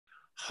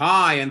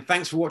Hi, and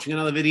thanks for watching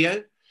another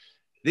video.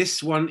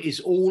 This one is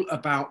all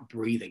about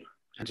breathing.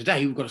 And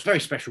today we've got a very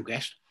special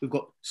guest. We've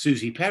got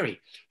Suzy Perry,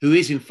 who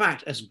is in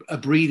fact a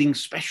breathing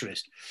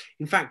specialist.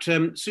 In fact,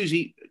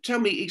 Suzy, tell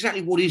me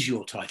exactly what is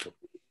your title?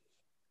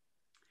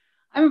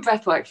 I'm a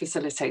breathwork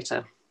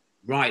facilitator.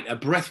 Right, a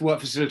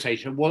breathwork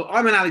facilitator. Well,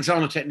 I'm an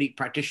Alexander Technique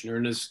practitioner,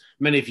 and as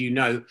many of you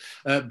know,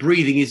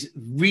 breathing is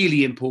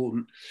really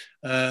important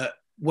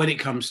when it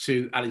comes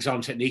to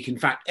Alexander Technique. In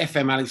fact,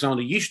 FM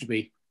Alexander used to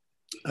be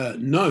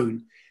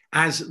known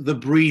as the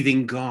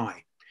breathing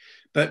guy.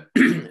 But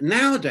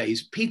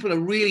nowadays, people are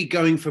really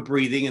going for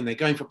breathing, and they're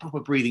going for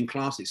proper breathing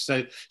classes.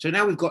 So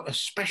now we've got a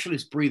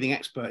specialist breathing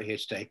expert here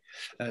today,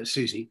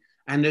 Suzy,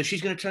 and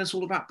she's going to tell us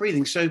all about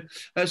breathing. So,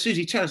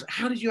 Suzy, tell us,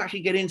 how did you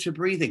actually get into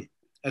breathing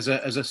as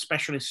a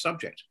specialist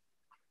subject?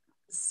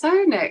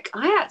 So, Nick,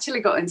 I actually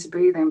got into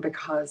breathing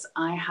because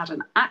I had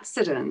an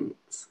accident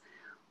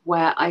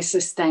where I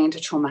sustained a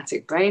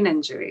traumatic brain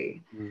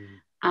injury.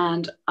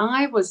 And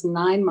I was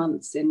 9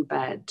 months in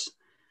bed.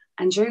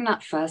 And during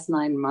that first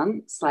 9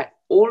 months, like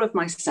all of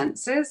my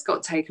senses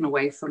got taken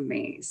away from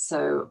me.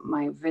 So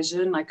my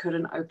vision, I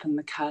couldn't open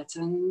the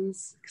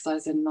curtains because I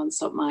was in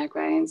nonstop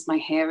migraines. My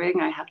hearing,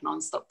 I had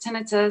nonstop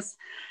tinnitus.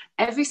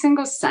 Every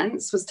single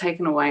sense was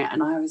taken away,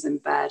 and I was in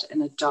bed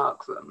in a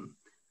dark room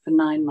for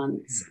 9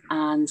 months.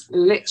 And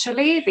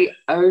literally the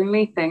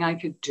only thing I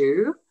could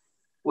do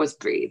was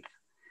breathe.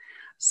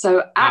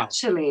 So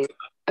actually,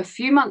 a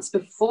few months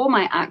before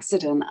my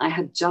accident, I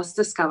had just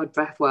discovered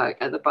breathwork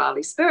at the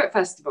Bali Spirit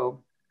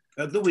Festival.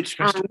 At the which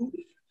festival?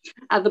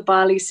 At the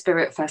Bali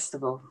Spirit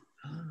Festival.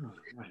 Oh,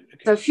 right,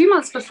 okay. So a few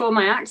months before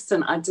my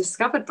accident, I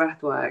discovered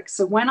breathwork.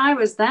 So when I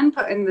was then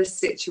put in this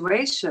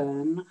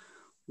situation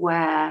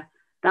where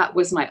that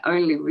was my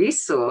only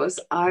resource,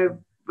 I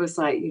was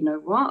like, you know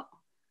what?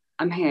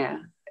 I'm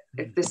here.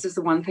 If this is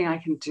the one thing I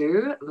can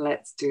do,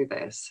 let's do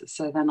this.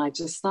 So then I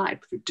just started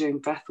doing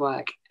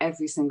breathwork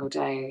every single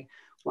day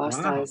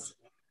whilst I was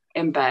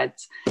in bed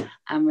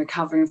and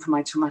recovering from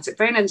my traumatic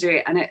brain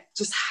injury. And it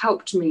just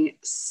helped me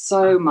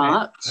so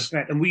much.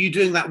 And were you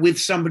doing that with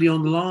somebody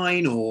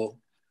online or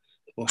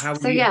how?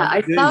 So yeah, I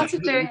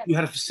started doing it. You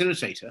had a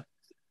facilitator?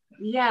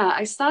 Yeah,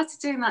 I started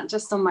doing that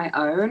just on my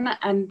own.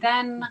 And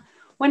then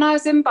when I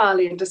was in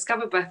Bali and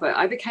discovered breathwork,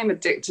 I became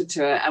addicted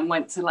to it and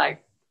went to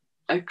like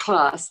a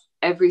class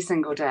every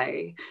single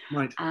day.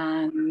 Right.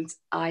 And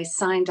I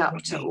signed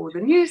up to all the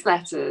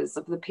newsletters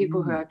of the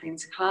people who I've been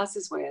to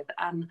classes with.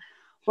 And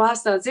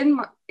whilst I was in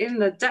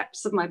the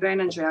depths of my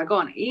brain injury, I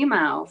got an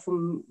email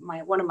from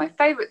one of my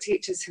favorite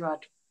teachers who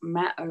I'd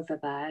met over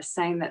there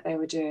saying that they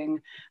were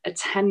doing a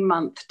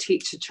 10-month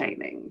teacher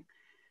training.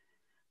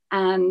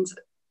 And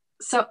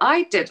so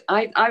I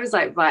was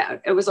like, right,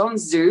 it was on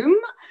Zoom.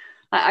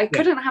 I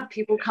couldn't have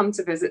people come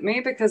to visit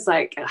me because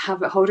like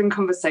holding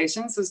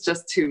conversations was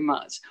just too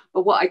much.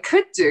 But what I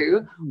could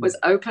do was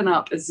open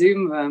up a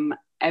Zoom room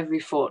every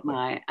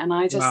fortnight. And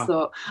I just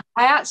thought,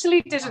 I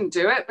actually didn't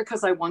do it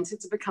because I wanted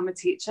to become a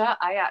teacher.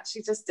 I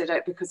actually just did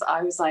it because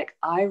I was like,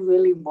 I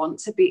really want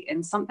to be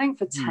in something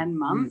for 10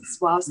 months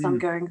whilst I'm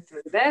going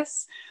through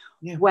this.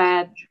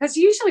 Because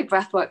usually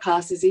breathwork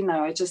classes, you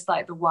know, are just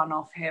like the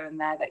one-off here and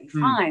there that you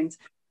find.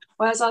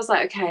 Whereas I was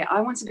like, okay,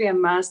 I want to be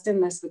immersed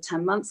in this for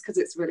 10 months because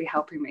it's really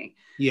helping me.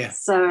 Yeah.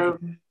 So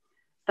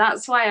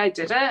that's why I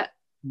did it.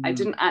 I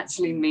didn't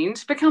actually mean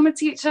to become a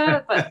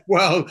teacher, but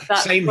well,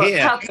 that's same what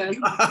here. Happened.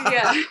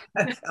 Yeah.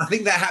 I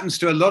think that happens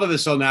to a lot of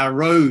us on our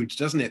road,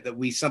 doesn't it? That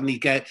we suddenly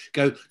go,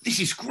 this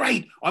is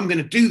great. I'm going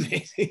to do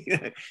this.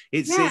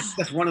 It's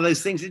just one of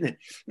those things, isn't it?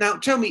 Now,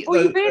 tell me.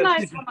 Well, you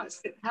realise how much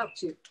it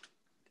helped you.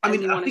 I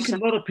mean, I think a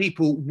lot of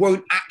people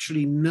won't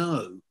actually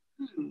know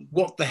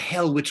what the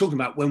hell we're talking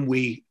about when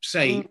we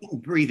say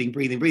breathing,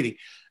 breathing, breathing.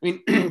 I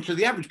mean, to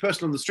the average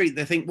person on the street,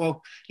 they think,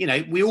 well, you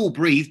know, we all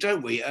breathe,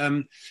 don't we?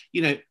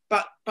 You know,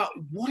 but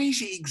what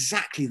is it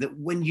exactly that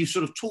when you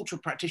sort of talk to a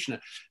practitioner,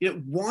 you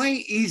know,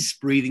 why is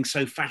breathing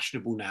so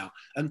fashionable now?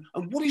 And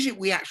what is it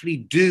we actually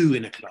do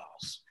in a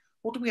class?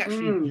 What do we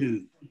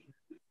actually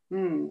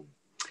do?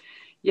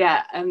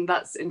 Yeah, and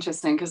that's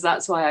interesting because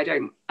that's why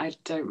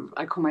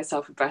I call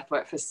myself a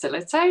breathwork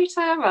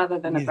facilitator rather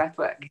than a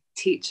breathwork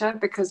teacher,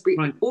 because we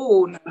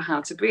all know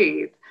how to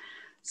breathe.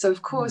 So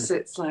of course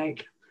it's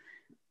like,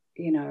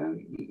 you know,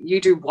 you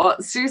do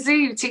what, Suzy?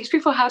 You teach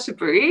people how to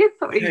breathe?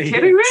 Are you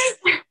kidding me?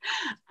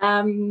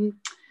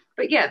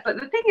 But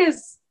the thing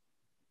is,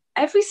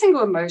 every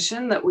single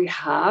emotion that we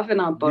have in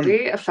our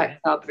body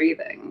affects our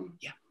breathing.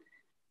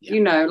 You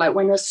know, like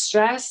when you're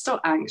stressed or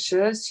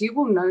anxious, you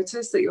will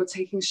notice that you're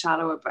taking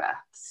shallower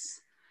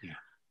breaths.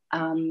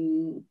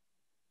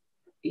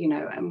 You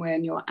know, and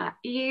when you're at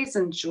ease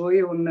and joy,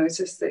 you'll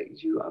notice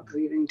that you are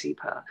breathing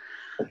deeper.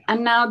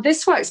 And now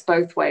this works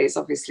both ways,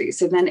 obviously.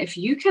 So then if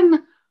you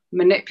can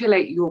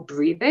manipulate your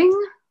breathing,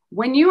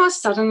 when you are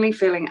suddenly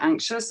feeling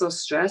anxious or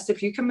stressed,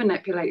 if you can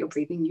manipulate your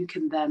breathing, you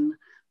can then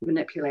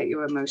manipulate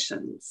your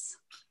emotions.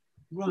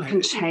 Right. You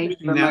can change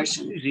your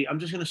emotions. Suzy, I'm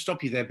just going to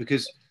stop you there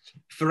because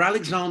for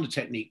Alexander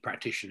Technique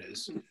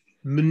practitioners,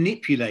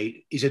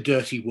 manipulate is a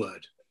dirty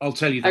word. I'll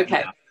tell you that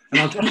now. And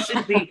I'll just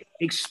simply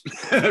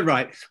explain,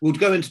 right, we'll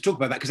go into talk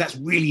about that because that's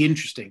really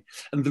interesting.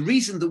 And the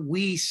reason that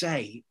we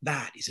say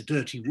that is a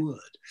dirty word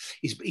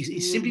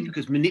is simply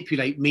because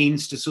manipulate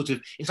means to sort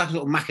of, it's like a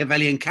sort of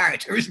Machiavellian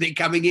character, isn't it,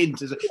 coming in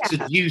to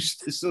seduce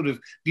the sort of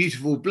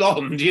beautiful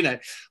blonde, you know,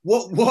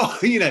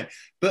 you know,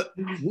 but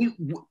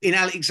in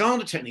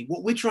Alexander technique,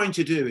 what we're trying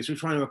to do is we're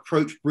trying to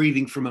approach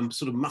breathing from a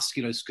sort of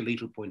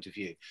musculoskeletal point of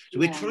view. So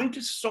we're trying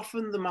to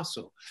soften the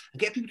muscle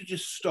and get people to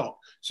just stop.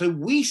 So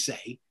we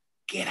say,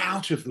 get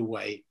out of the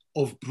way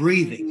of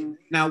breathing.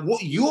 Now,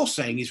 what you're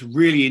saying is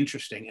really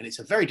interesting, and it's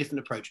a very different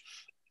approach.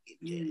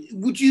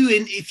 Would you,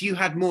 if you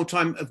had more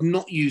time, have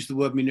not used the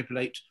word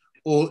manipulate,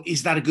 or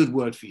is that a good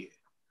word for you?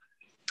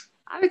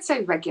 I would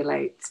say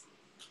regulate.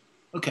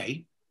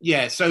 Okay.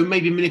 Yeah, so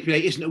maybe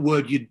manipulate isn't a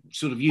word you'd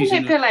sort of use.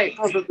 Manipulate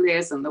probably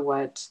isn't the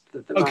word,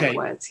 the right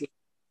word.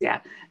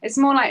 Yeah, it's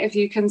more like if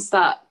you can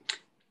start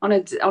on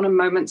a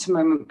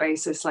moment-to-moment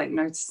basis, like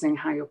noticing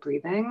how you're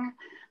breathing,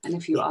 and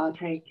if you are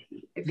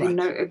taking, if you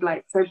know,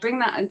 like, so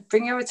bring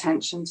your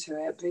attention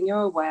to it, bring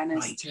your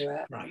awareness to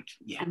it,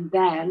 and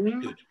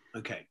then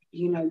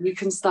you know, you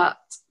can start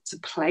to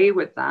play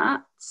with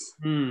that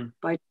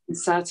by doing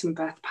certain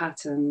breath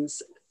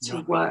patterns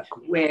to work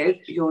with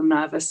your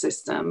nervous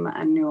system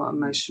and your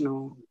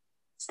emotional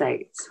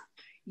state.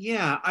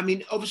 Yeah, I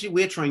mean, obviously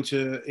we're trying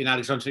to, in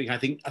Alexander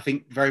technique, I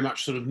think very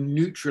much sort of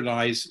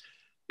neutralize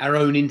our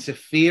own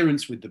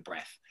interference with the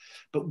breath.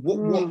 But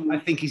what I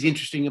think is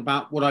interesting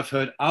about what I've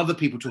heard other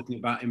people talking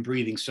about in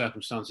breathing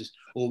circumstances,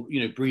 or,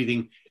 you know,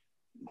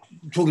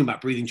 talking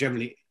about breathing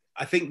generally,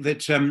 I think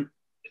that, you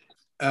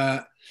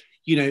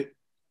know,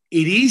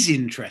 it is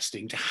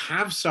interesting to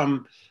have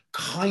some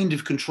kind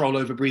of control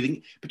over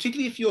breathing,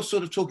 particularly if you're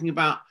sort of talking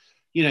about,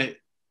 you know,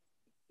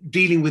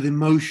 dealing with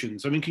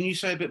emotions. I mean, can you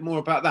say a bit more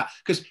about that?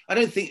 Because I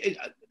don't think,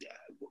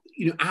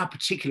 you know, our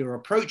particular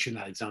approach in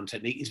Alexander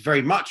technique is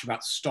very much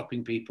about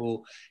stopping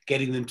people,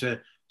 getting them to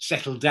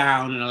settle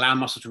down and allow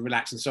muscle to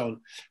relax and so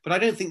on. But I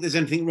don't think there's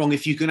anything wrong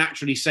if you can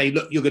actually say,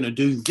 look, you're going to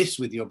do this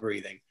with your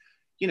breathing.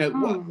 You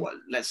know,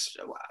 let's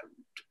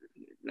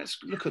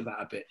look at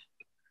that a bit.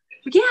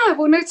 Yeah,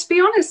 well, no, to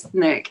be honest,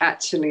 Nick,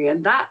 actually,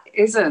 and that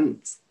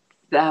isn't,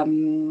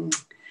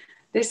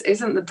 this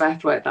isn't the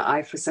breath work that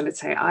I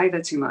facilitate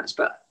either too much,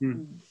 but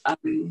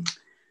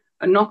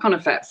a knock-on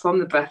effect from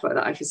the breath work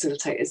that I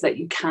facilitate is that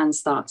you can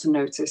start to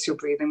notice your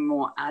breathing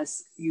more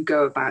as you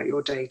go about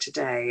your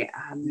day-to-day,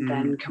 and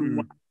then can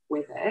work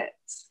with it.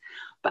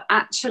 But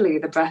actually,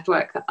 the breath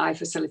work that I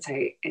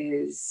facilitate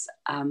is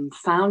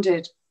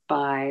founded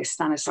by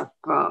Stanislav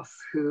Grof,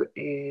 who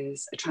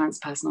is a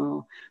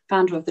transpersonal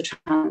founder of the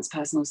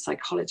transpersonal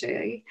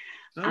psychology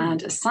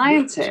and a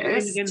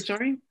scientist. Again,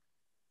 sorry?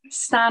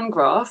 Stan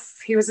Grof.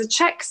 He was a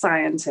Czech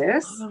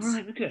scientist. Oh,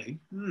 right, okay.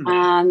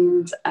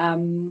 And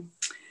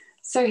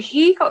so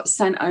he got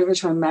sent over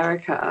to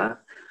America,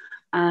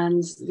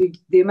 and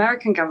the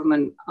American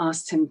government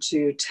asked him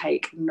to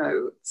take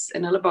notes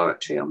in a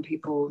laboratory on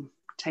people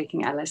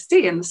taking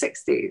LSD in the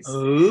 60s.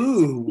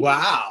 Oh,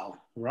 wow.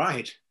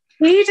 Right.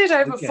 He did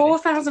over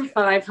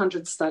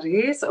 4,500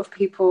 studies of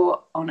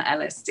people on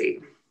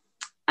LSD.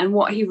 And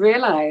what he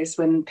realized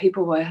when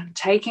people were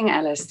taking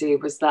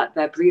LSD was that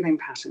their breathing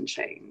pattern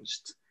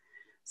changed.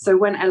 So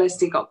when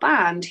LSD got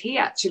banned, he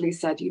actually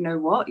said, you know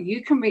what,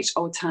 you can reach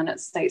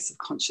alternate states of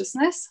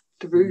consciousness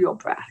through your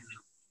breath.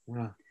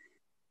 Wow.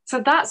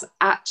 So that's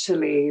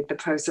actually the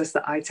process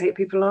that I take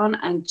people on.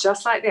 And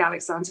just like the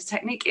Alexander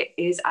technique, it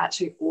is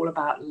actually all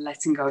about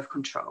letting go of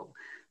control.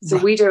 So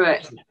we do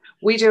it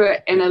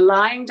in a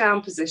lying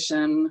down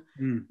position,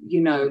 you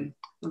know,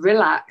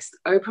 relaxed,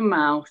 open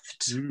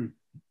mouthed,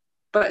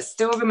 but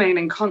still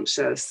remaining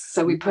conscious.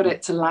 So we put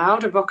it to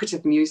loud,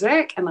 evocative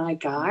music, and I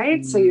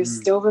guide. So you're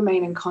still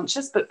remaining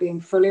conscious, but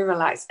being fully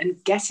relaxed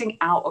and getting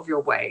out of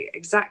your way.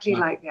 Exactly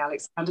like the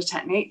Alexander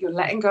technique. You're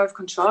letting go of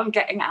control and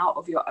getting out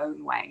of your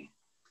own way.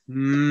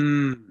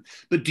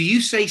 But do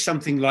you say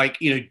something like,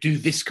 you know, do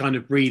this kind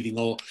of breathing?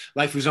 Or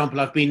like, for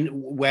example, I've been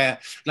where,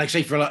 like,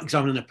 say, for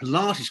example, in a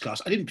Pilates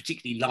class, I didn't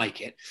particularly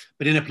like it,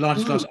 but in a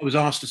Pilates class, I was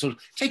asked to sort of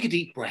take a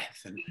deep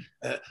breath and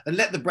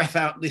let the breath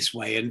out this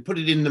way and put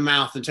it in the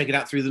mouth and take it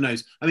out through the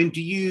nose. I mean,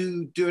 do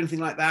you do anything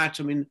like that?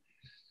 I mean,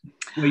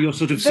 where you're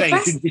sort of saying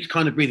do this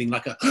kind of breathing,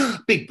 like a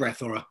big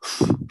breath or a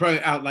throw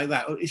it out like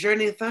that? Is there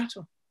any of that?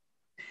 Or?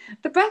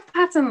 The breath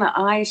pattern that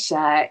I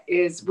share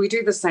is we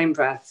do the same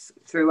breath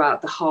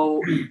throughout the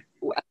whole.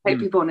 I take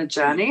people on a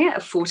journey, a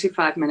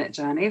 45-minute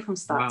journey from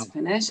start to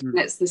finish, and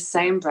it's the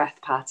same breath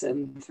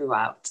pattern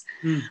throughout.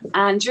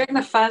 And during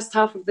the first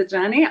half of the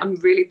journey, I'm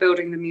really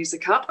building the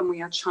music up, and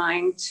we are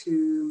trying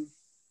to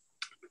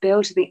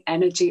build the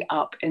energy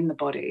up in the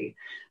body.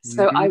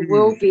 So I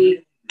will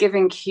be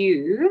giving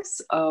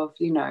cues of,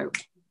 you know,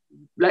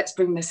 let's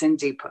bring this in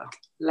deeper.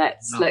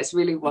 Let's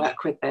really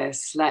work with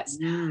this. Let's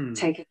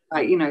take it,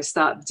 like, you know,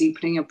 start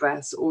deepening your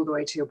breaths all the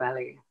way to your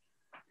belly.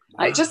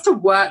 Like, just to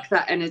work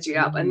that energy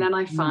up. And then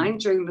I find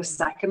during the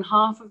second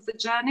half of the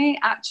journey,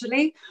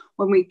 actually,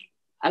 when we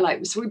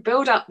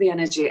build up the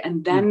energy,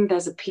 and then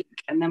there's a peak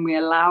and then we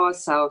allow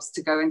ourselves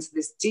to go into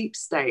this deep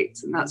state,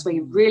 and that's where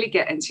you really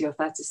get into your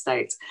theta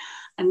state.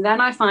 And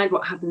then I find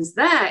what happens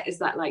there is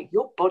that like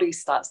your body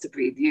starts to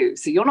breathe you,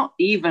 so you're not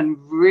even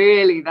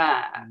really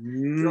there.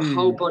 Your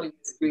whole body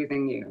is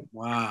breathing you.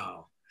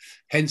 Wow.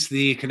 Hence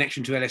the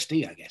connection to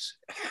LSD, I guess.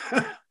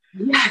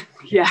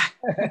 Yeah.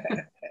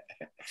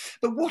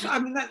 But what, I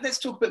mean, let's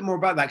talk a bit more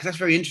about that, because that's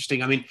very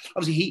interesting. I mean,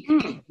 obviously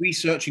he's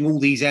researching all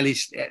these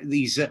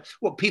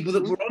what people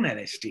that were on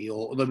LSD,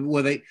 or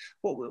were they,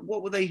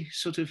 what were they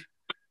sort of,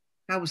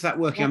 how was that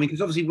working? I mean,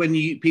 because obviously when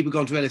people go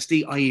onto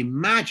LSD, I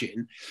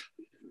imagine,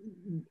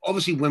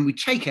 obviously when we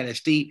take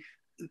LSD,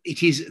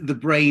 the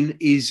brain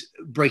is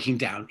breaking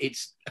down.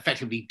 It's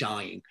effectively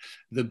dying.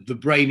 The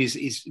brain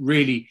is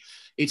really,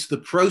 it's the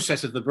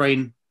process of the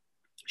brain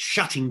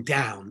shutting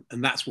down,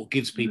 and that's what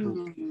gives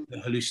people the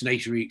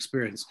hallucinatory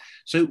experience.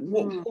 So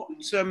what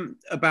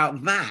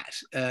about that?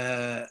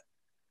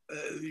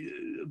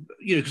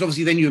 You know, because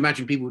obviously then you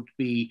imagine people would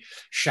be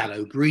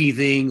shallow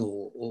breathing,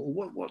 or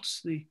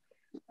what's the...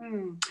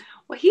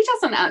 Well, he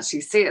doesn't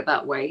actually see it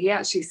that way. He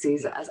actually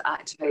sees it as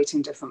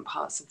activating different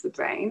parts of the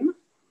brain.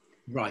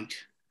 Right.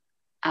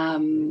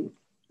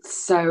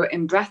 So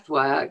in breath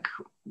work,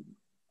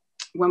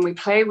 when we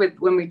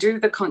do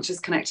the conscious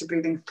connected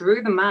breathing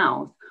through the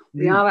mouth,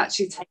 we are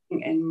actually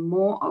taking in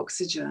more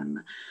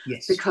oxygen,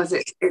 because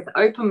it's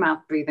open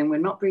mouth breathing. We're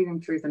not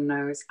breathing through the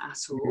nose at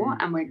all,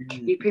 and we're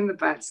keeping the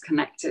breaths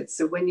connected.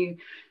 So when you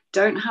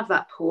don't have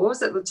that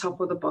pause at the top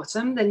or the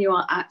bottom, then you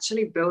are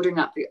actually building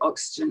up the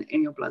oxygen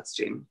in your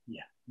bloodstream.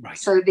 Yeah, right.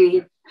 So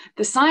the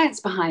science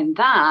behind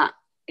that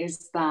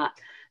is that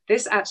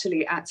this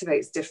actually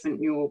activates different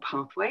neural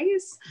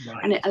pathways,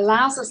 and it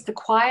allows us to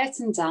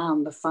quieten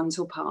down the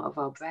frontal part of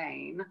our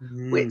brain,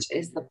 which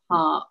is the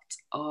part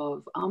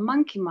of our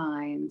monkey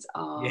mind,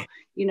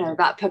 you know,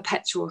 that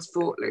perpetual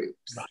thought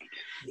loops. Right.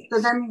 Yes. So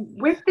then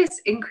with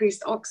this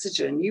increased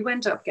oxygen, you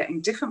end up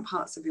getting different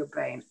parts of your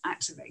brain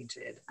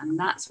activated, and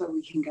that's where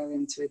we can go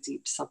into a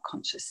deep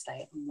subconscious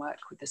state and work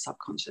with the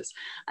subconscious.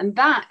 And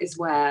that is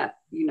where,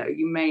 you know,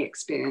 you may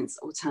experience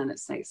alternate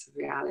states of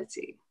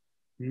reality.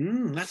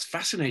 That's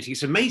fascinating.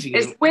 It's amazing.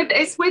 It's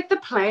with the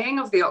playing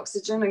of the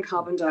oxygen and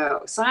carbon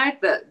dioxide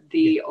that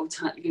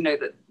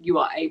that you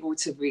are able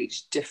to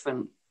reach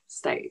different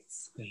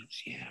states.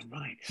 Yeah,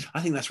 right. I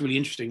think that's really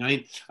interesting.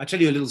 I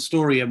tell you a little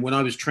story. When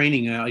I was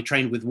training, I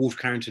trained with Wolf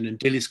Carrington and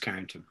Dilys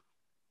Carrington.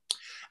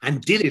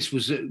 And Dilys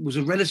was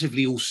a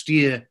relatively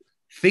austere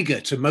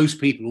figure to most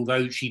people,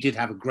 although she did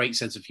have a great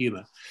sense of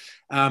humor.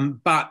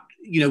 But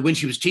you know, when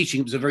she was teaching,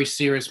 it was a very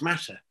serious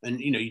matter, and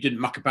you know, you didn't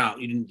muck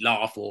about, you didn't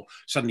laugh or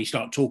suddenly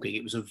start talking.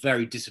 It was a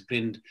very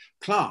disciplined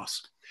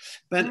class.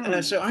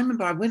 But so I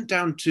remember I went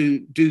down to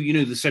do, you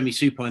know, the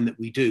semi-supine that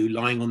we do,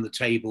 lying on the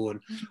table, and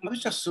I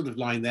was just sort of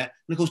lying there.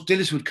 And of course,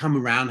 Dilys would come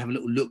around, have a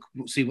little look,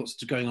 see what's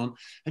going on,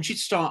 and she'd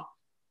start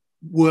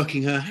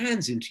working her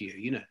hands into you,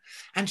 you know.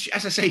 And she,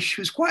 as I say,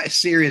 she was quite a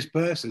serious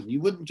person.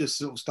 You wouldn't just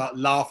sort of start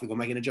laughing or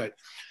making a joke.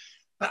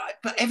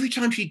 But every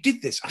time she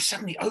did this, I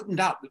suddenly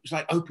opened up. It was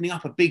like opening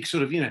up a big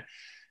sort of, you know,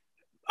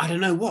 I don't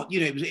know what, you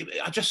know,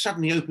 I just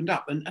suddenly opened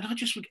up, and I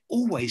just would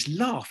always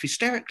laugh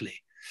hysterically.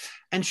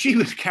 And she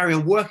would carry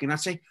on working.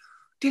 I'd say,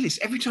 Dilys,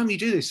 every time you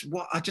do this,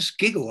 I just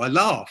giggle, I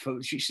laugh.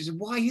 She said,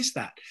 why is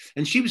that?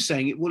 And she was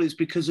saying, well, it's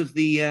because of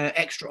the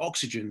extra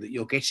oxygen that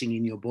you're getting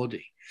in your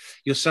body.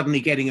 You're suddenly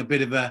getting a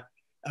bit of a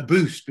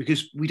boost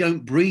because we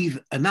don't breathe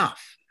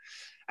enough.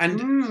 And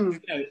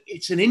you know,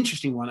 it's an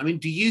interesting one. I mean,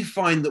 do you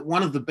find that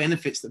one of the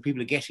benefits that people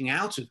are getting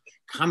out of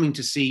coming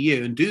to see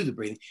you and do the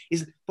breathing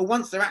is, for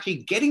once, they're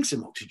actually getting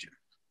some oxygen?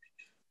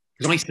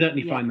 Because I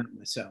certainly find that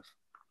myself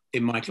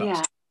in my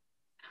class.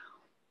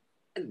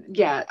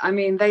 Yeah, I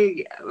mean,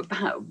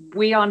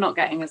 we are not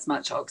getting as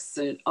much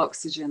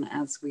oxygen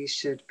as we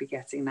should be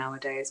getting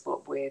nowadays,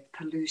 what with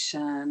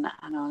pollution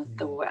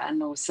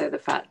and also the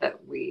fact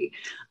that we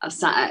are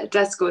sat at a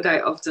desk all day.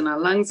 Often our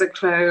lungs are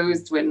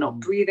closed, we're not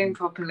breathing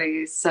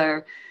properly.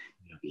 So,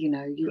 you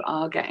know, you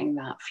are getting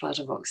that flood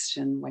of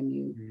oxygen when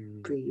you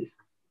breathe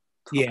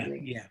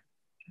properly. Yeah.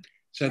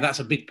 So that's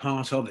a big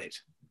part of it.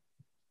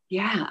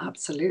 Yeah,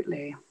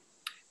 absolutely.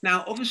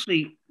 Now,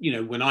 obviously, you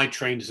know, when I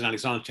trained as an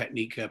Alexander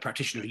Technique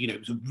practitioner, you know, it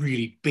was a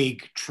really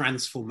big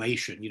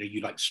transformation. You know,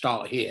 you like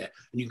start here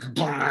and you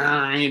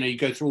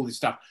go through all this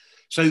stuff.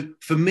 So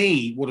for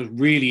me, what was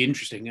really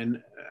interesting, and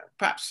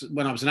perhaps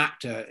when I was an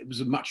actor, it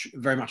was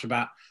very much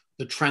about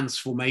the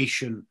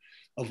transformation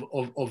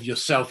of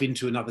yourself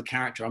into another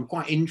character. I'm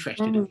quite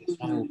interested in this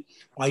whole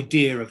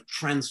idea of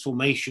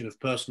transformation, of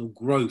personal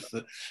growth.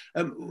 That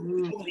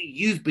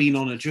you've been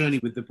on a journey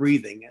with the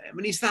breathing. I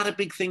mean, is that a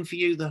big thing for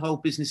you, the whole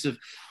business of,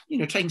 you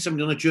know, taking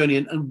somebody on a journey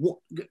and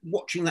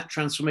watching that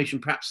transformation?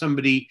 Perhaps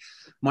somebody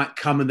might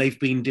come and they've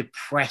been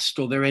depressed,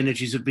 or their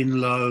energies have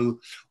been low,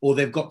 or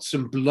they've got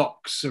some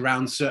blocks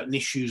around certain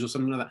issues or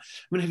something like that.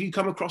 I mean, have you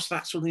come across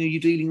that sort of thing? Are you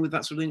dealing with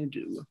that sort of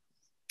thing?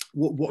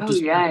 What does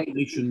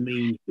transformation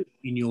mean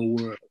in your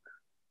work?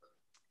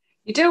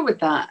 you deal with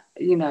that.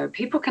 You know,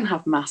 people can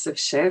have massive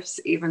shifts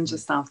even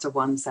just after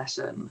one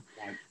session,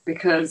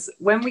 because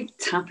when we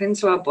tap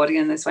into our body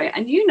in this way,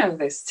 and you know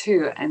this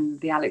too, and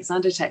the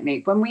Alexander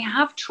technique, when we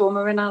have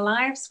trauma in our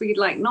lives, we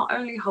like not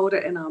only hold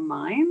it in our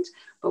mind,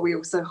 but we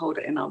also hold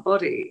it in our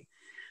body.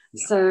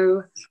 Yeah.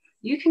 So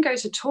you can go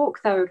to talk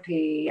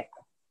therapy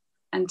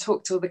and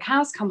talk till the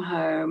cows come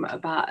home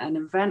about an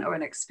event or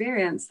an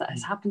experience that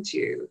has happened to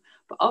you.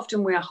 But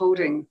often we are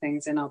holding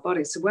things in our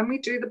body. So when we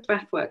do the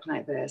breath work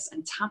like this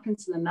and tap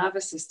into the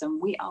nervous system,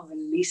 we are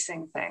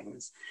releasing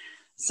things.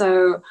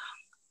 So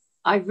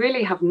I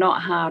really have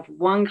not had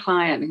one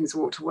client who's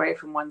walked away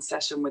from one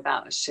session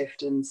without a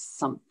shift in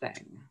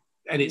something.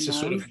 And it's a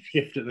sort of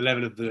shift at the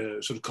level of the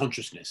sort of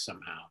consciousness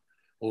somehow.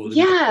 Or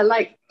yeah,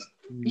 like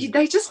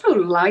they just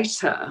feel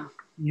lighter.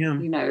 Yeah.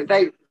 You know,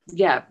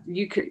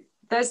 you could.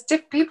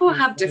 People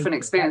have different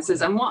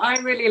experiences, and what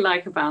I really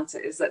like about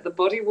it is that the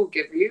body will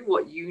give you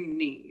what you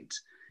need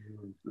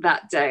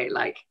that day.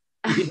 Like,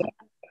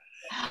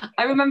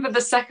 I remember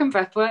the second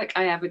breath work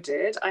I ever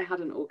did, I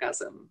had an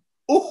orgasm.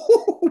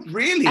 Oh,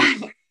 really?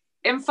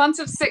 In front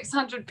of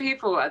 600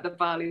 people at the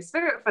Bali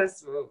Spirit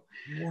Festival.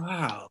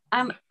 Wow.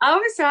 And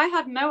obviously I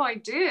had no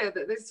idea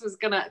that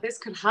this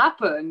could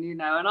happen, you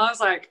know, and I was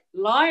like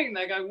lying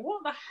there going,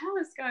 what the hell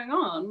is going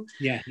on?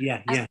 Yeah.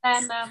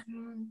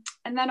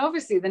 And then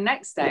obviously the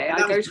next day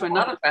I go to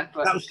another breath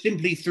work. That was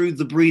simply through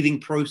the breathing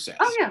process.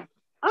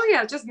 Oh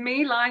yeah, just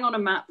me lying on a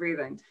mat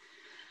breathing.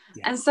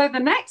 Yeah. And so the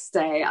next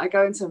day I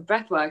go into a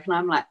breath work and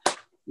I'm like,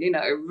 you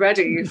know,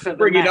 ready for the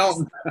bring it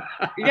on.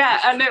 Yeah,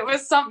 and it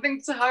was something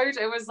to hold.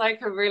 It was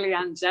like a really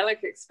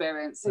angelic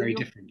experience. So very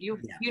different. You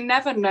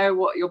never know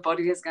what your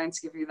body is going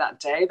to give you that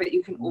day, but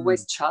you can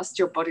always trust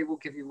your body will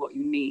give you what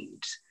you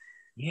need.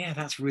 Yeah,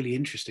 that's really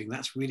interesting.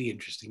 That's really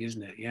interesting,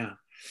 isn't it? Yeah.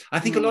 I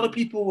think a lot of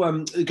people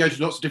go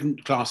to lots of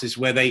different classes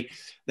where they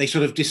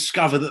sort of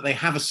discover that they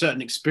have a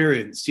certain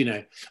experience, you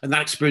know, and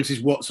that experience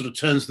is what sort of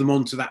turns them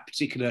on to that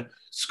particular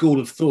school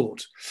of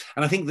thought.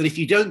 And I think that if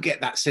you don't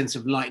get that sense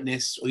of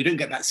lightness or you don't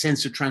get that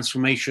sense of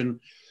transformation,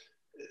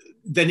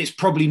 then it's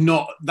probably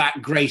not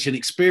that great an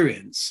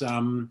experience.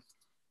 You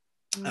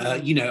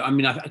know, I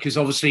mean, because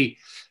obviously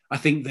I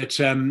think that,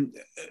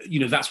 you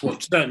know, that's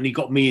what certainly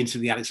got me into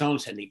the Alexander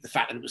technique, the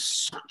fact that it was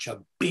such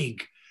a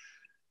big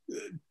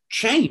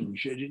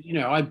change. You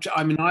know,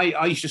 I mean,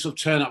 I used to sort of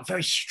turn up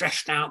very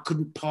stressed out,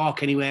 couldn't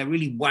park anywhere,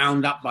 really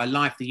wound up by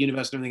life, the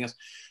universe and everything else,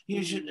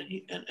 you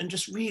know, and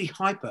just really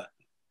hyper.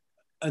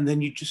 And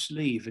then you'd just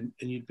leave and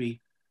you'd be,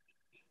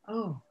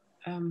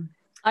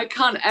 I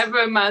can't ever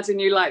imagine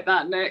you like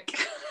that, Nick.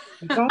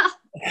 No,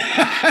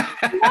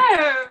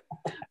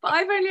 but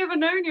I've only ever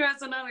known you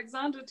as an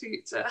Alexander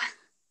teacher.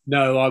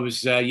 No, I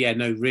was,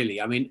 no,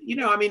 really. I mean, you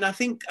know, I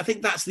think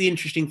that's the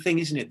interesting thing,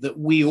 isn't it? That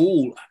we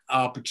all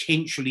are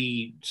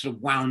potentially sort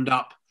of wound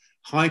up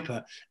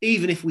hyper,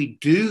 even if we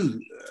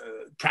do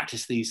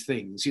practice these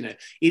things, you know,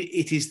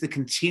 it is the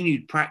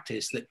continued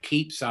practice that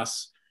keeps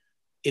us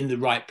in the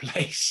right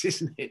place,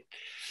 isn't it?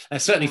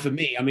 Certainly for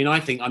me, I mean, I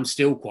think I'm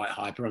still quite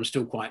hyper, I'm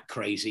still quite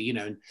crazy, you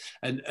know,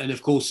 and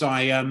of course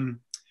I,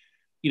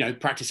 you know,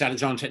 practice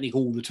Alexander technique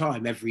all the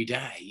time, every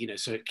day, you know,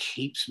 so it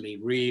keeps me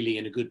really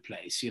in a good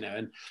place, you know,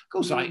 and of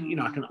course I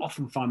can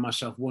often find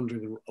myself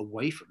wandering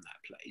away from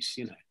that place,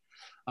 you know,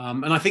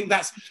 and I think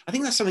that's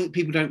something that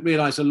people don't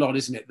realize a lot,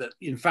 isn't it? That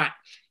in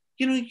fact,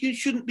 you know, you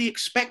shouldn't be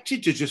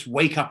expected to just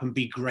wake up and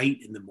be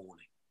great in the morning.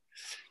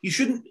 You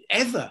shouldn't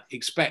ever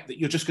expect that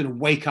you're just going to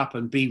wake up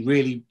and be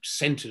really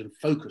centered and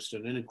focused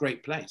and in a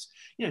great place.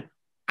 You know,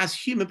 as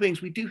human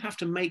beings, we do have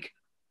to make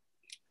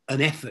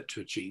an effort to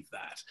achieve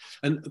that.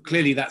 And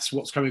clearly that's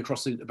what's coming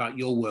across about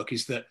your work,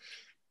 is that,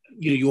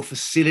 you know, you're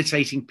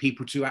facilitating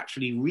people to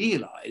actually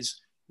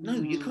realize, no,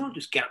 you can't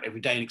just get up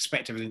every day and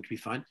expect everything to be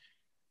fine.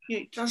 You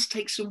know, it does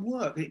take some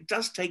work. It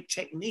does take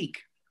technique.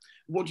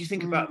 What do you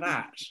think about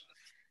that?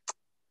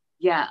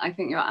 Yeah, I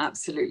think you're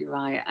absolutely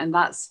right. And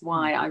that's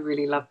why I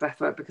really love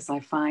breathwork, because I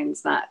find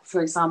that,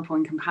 for example,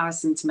 in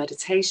comparison to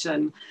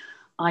meditation,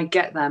 I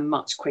get there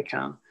much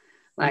quicker.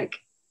 Like,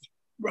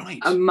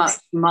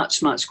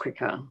 much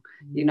quicker.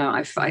 You know,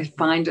 I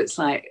find it's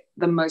like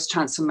the most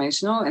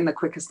transformational in the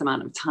quickest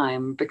amount of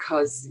time,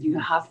 because you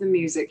have the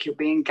music, you're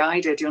being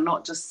guided, you're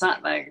not just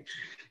sat there,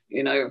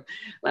 you know,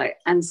 like,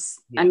 and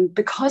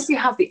because you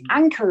have the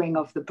anchoring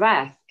of the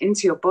breath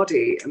into your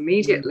body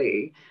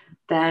immediately,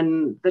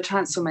 then the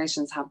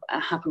transformations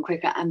happen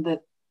quicker. And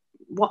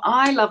what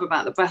I love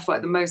about the breathwork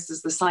the most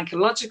is the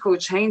psychological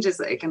changes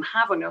that it can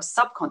have on your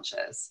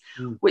subconscious,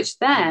 which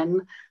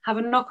then have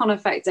a knock-on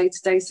effect day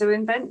to day. So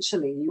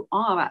eventually you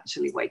are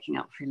actually waking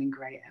up feeling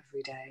great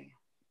every day.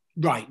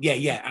 Right.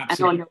 Yeah, absolutely.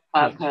 And on your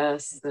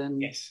purpose.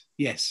 And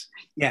yes.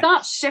 Yeah.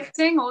 Start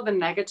shifting all the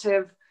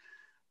negative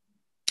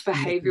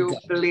behavioral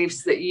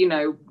beliefs that, you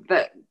know,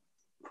 that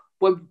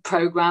were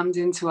programmed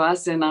into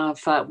us in our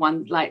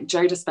one, like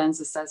Joe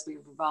Dispenza says, we're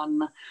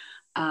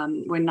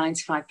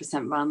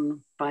 95%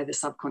 run by the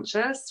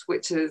subconscious,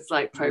 which is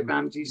like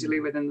programmed usually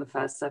within the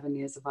first 7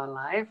 years of our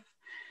life.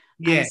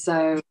 Yeah. And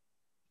so,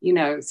 you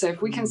know, so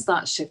if we can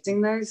start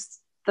shifting those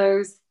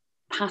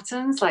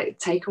patterns, like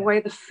take away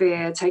the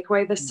fear, take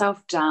away the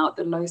self-doubt,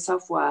 the low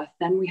self-worth,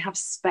 then we have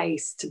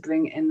space to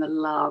bring in the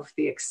love,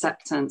 the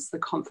acceptance, the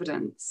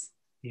confidence.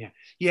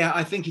 Yeah,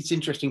 I think it's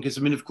interesting because,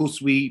 I mean, of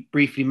course, we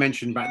briefly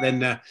mentioned back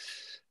then,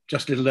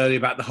 just a little earlier,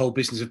 about the whole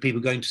business of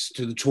people going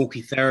to the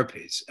talkie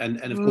therapies.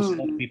 And of course, a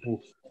lot of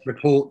people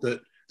report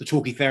that the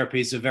talkie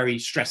therapies are very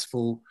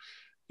stressful,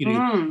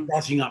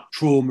 buzzing up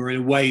trauma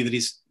in a way that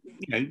is,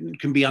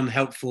 can be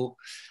unhelpful.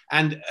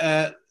 And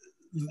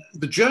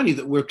the journey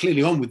that we're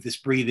clearly on with this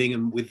breathing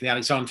and with the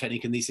Alexander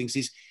technique and these things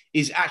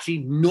is actually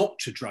not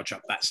to drudge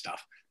up that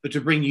stuff, but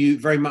to bring you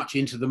very much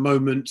into the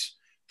moment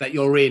that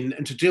you're in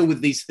and to deal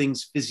with these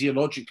things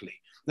physiologically.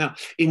 Now,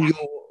 in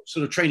your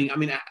sort of training, I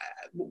mean,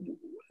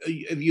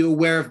 are you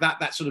aware of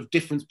that sort of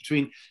difference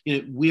between,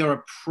 we are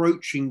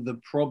approaching the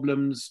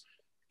problems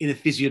in a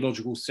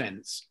physiological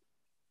sense,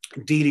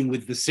 dealing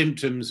with the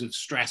symptoms of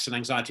stress and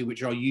anxiety,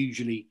 which are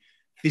usually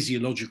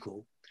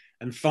physiological,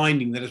 and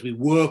finding that as we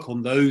work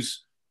on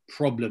those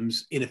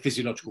problems in a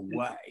physiological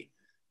way,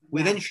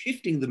 we're then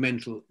shifting the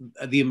mental,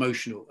 the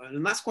emotional,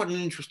 and that's quite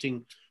an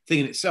interesting thing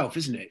in itself,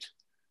 isn't it?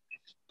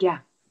 Yeah,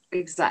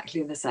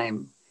 exactly the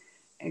same.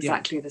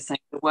 Exactly the same.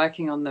 We're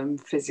working on them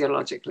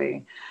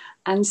physiologically.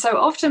 And so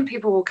often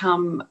people will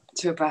come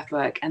to a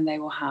breathwork and they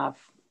will have,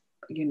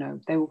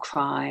 they will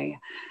cry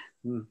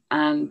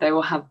and they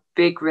will have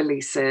big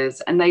releases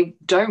and they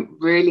don't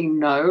really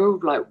know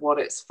like what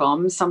it's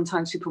from.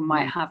 Sometimes people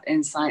might have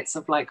insights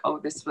of like, oh,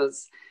 this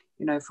was,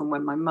 from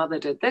when my mother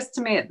did this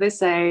to me at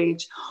this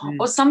age.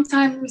 Or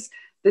sometimes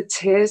the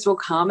tears will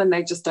come and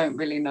they just don't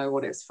really know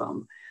what it's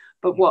from.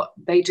 But what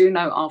they do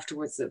know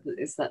afterwards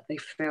is that they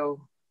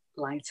feel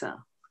lighter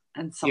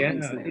and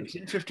something's moved. It's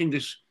interesting,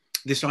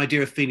 this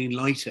idea of feeling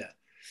lighter.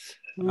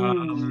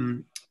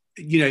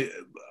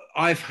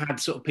 I've had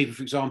sort of people,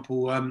 for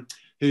example,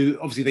 who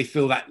obviously they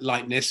feel that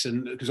lightness,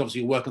 and because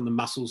obviously you work on the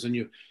muscles and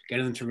you're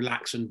getting them to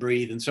relax and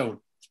breathe and so on.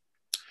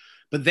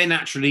 But then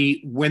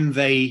actually when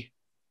they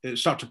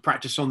start to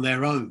practice on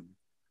their own,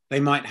 they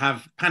might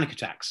have panic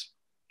attacks.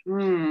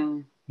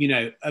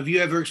 Have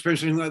you ever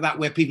experienced anything like that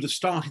where people have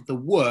started the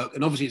work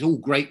and obviously it's all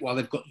great while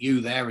they've got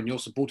you there and you're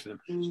supporting them,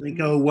 so they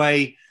go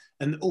away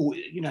and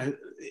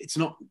it's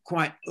not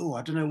quite,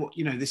 I don't know what,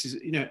 this is,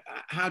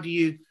 how do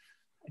you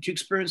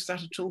experience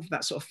that at all,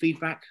 that sort of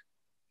feedback?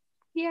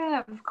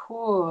 Yeah, of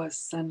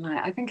course. And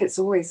I think it's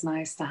always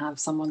nice to have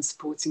someone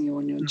supporting you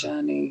on your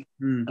journey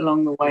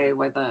along the way,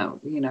 whether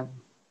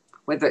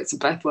it's a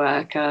breath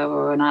worker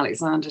or an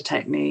Alexander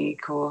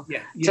technique or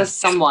just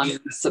someone.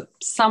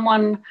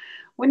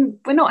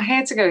 We're not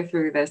here to go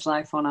through this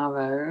life on our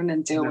own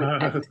and deal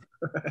with everything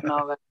on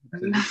our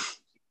own.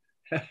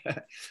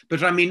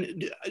 But I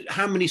mean,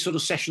 how many sort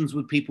of sessions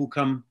would people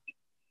come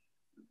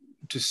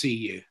to see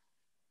you?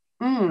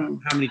 How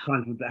many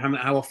times would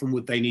how often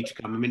would they need to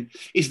come? I mean,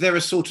 is there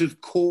a sort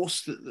of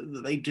course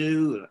that they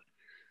do?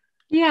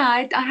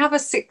 Yeah, I have a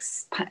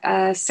six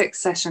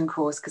session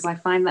course because I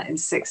find that in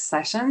 6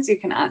 sessions you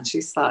can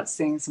actually start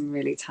seeing some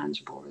really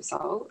tangible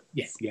results.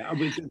 Yeah.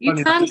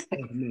 You can.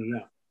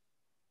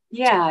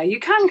 Yeah, you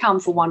can come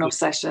for one-off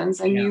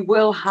sessions and you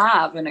will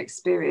have an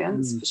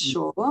experience for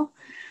sure.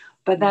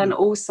 But then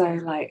also,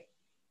 like,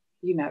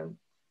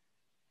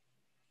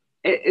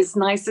 it's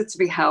nicer to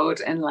be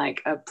held in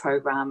like a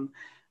program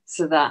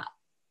so that,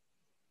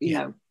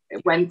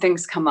 when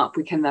things come up,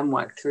 we can then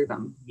work through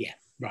them. Yeah,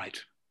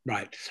 right.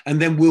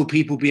 And then will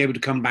people be able to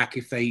come back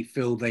if they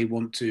feel they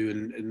want to?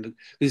 And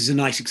this is a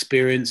nice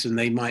experience and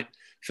they might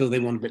feel they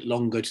want a bit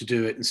longer to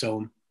do it and so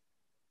on?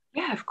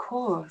 Yeah, of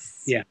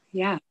course.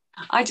 Yeah.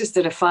 I just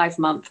did a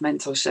 5-month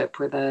mentorship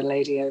with a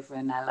lady over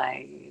in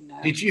LA.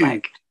 Did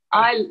you?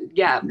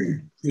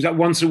 Was that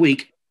once a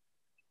week?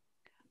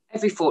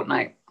 Every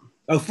fortnight.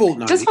 Oh,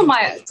 fortnight. Just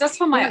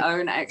for my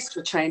own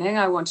extra training.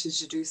 I wanted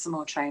to do some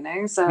more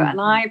training. So, and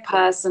I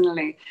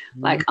personally,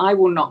 I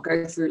will not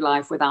go through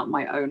life without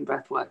my own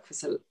breathwork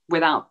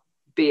without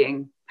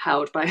being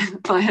held by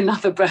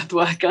another breath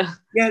worker.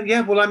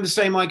 Yeah. Well, I'm the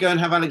same. I go and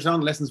have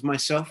Alexander lessons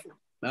myself.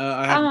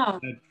 I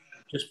have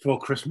just before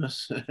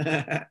Christmas.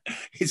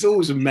 It's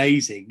always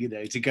amazing,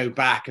 to go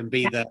back and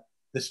be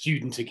the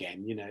student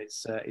again.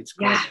 It's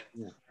great.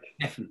 Yeah,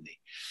 definitely.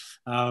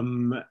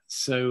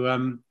 So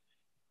I'm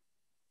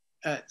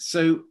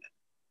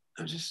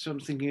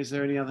thinking, is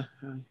there any other?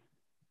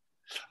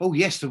 Oh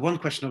yes, the one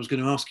question I was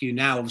going to ask you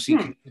now, obviously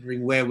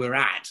considering where we're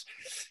at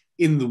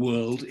in the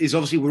world, is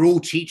obviously we're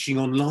all teaching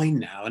online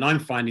now, and I'm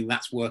finding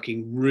that's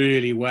working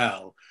really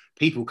well.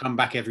 People come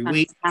back every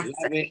week. They love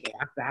it. They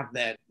have to have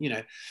their,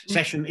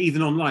 session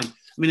even online. I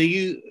mean, are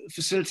you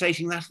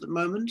facilitating that at the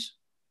moment?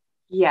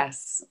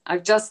 Yes,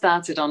 I've just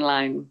started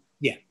online.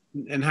 Yeah,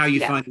 and how are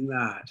you finding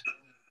that?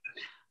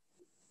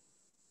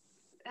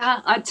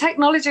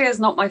 Technology is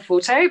not my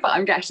forte, but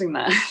I'm getting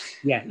there.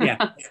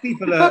 Yeah.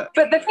 People are...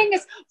 but the thing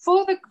is,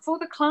 for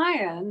the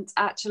client,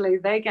 actually,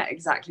 they get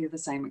exactly the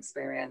same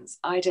experience.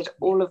 I did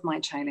all of my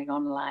training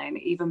online,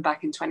 even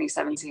back in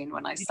 2017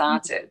 when I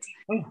started.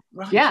 Oh,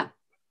 right. Yeah,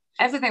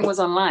 everything was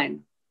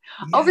online.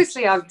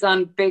 Obviously, I've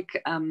done big,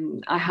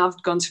 I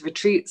have gone to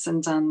retreats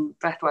and done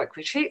breathwork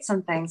retreats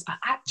and things, but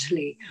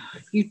actually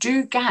you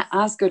do get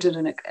as good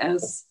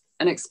as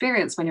an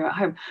experience when you're at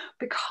home,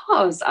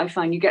 because I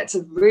find you get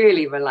to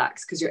really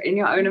relax because you're in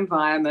your own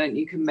environment.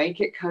 You can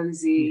make it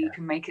cozy, you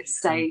can make it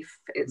safe.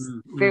 It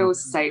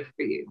feels safe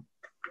for you.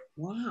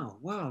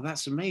 Wow,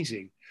 that's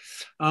amazing.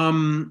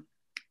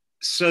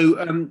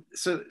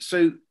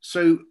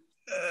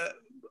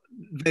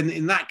 Then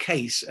in that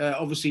case,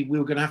 obviously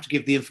we're going to have to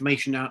give the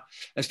information out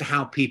as to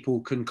how people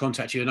can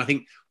contact you. And I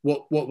think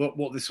what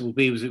this will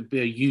be is it'll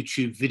be a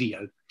YouTube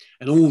video,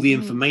 and all the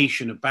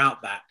information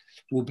about that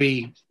will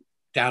be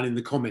down in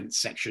the comments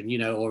section, you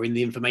know, or in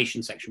the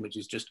information section, which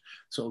is just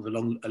sort of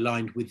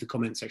aligned with the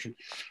comment section.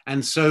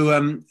 And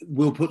so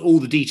we'll put all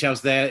the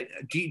details there.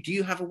 Do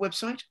you have a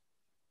website?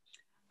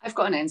 I've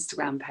got an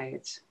Instagram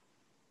page.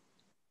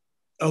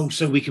 Oh,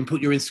 so we can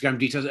put your Instagram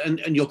details,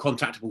 and you're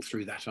contactable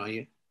through that, are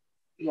you?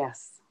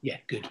 Yes. Yeah,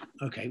 good.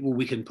 Okay, well,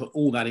 we can put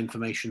all that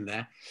information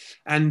there.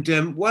 And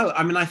well,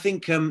 I mean, I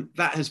think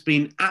that has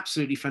been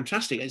absolutely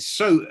fantastic. It's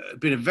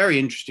been a very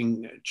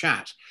interesting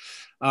chat.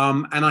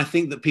 And I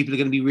think that people are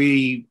going to be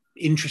really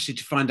interested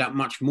to find out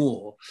much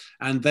more,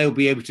 and they'll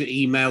be able to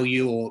email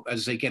you, or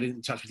as they get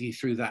in touch with you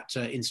through that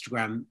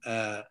Instagram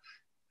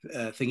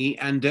thingy.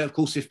 And of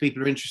course, if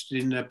people are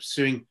interested in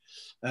pursuing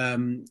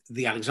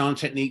the Alexander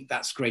technique,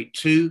 that's great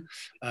too.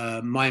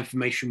 My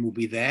information will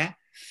be there.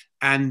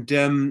 And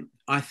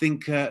I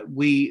think I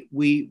mean,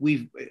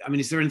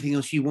 is there anything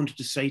else you wanted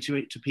to say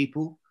to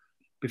people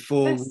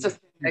before? It's just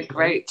a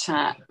great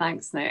chat.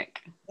 Thanks, Nick.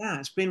 Yeah,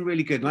 it's been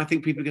really good. And I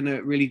think people are going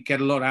to really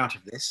get a lot out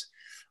of this.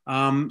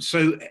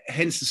 So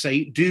hence to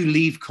say, do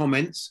leave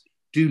comments,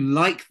 do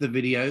like the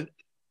video,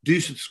 do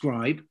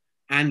subscribe,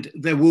 and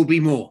there will be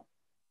more.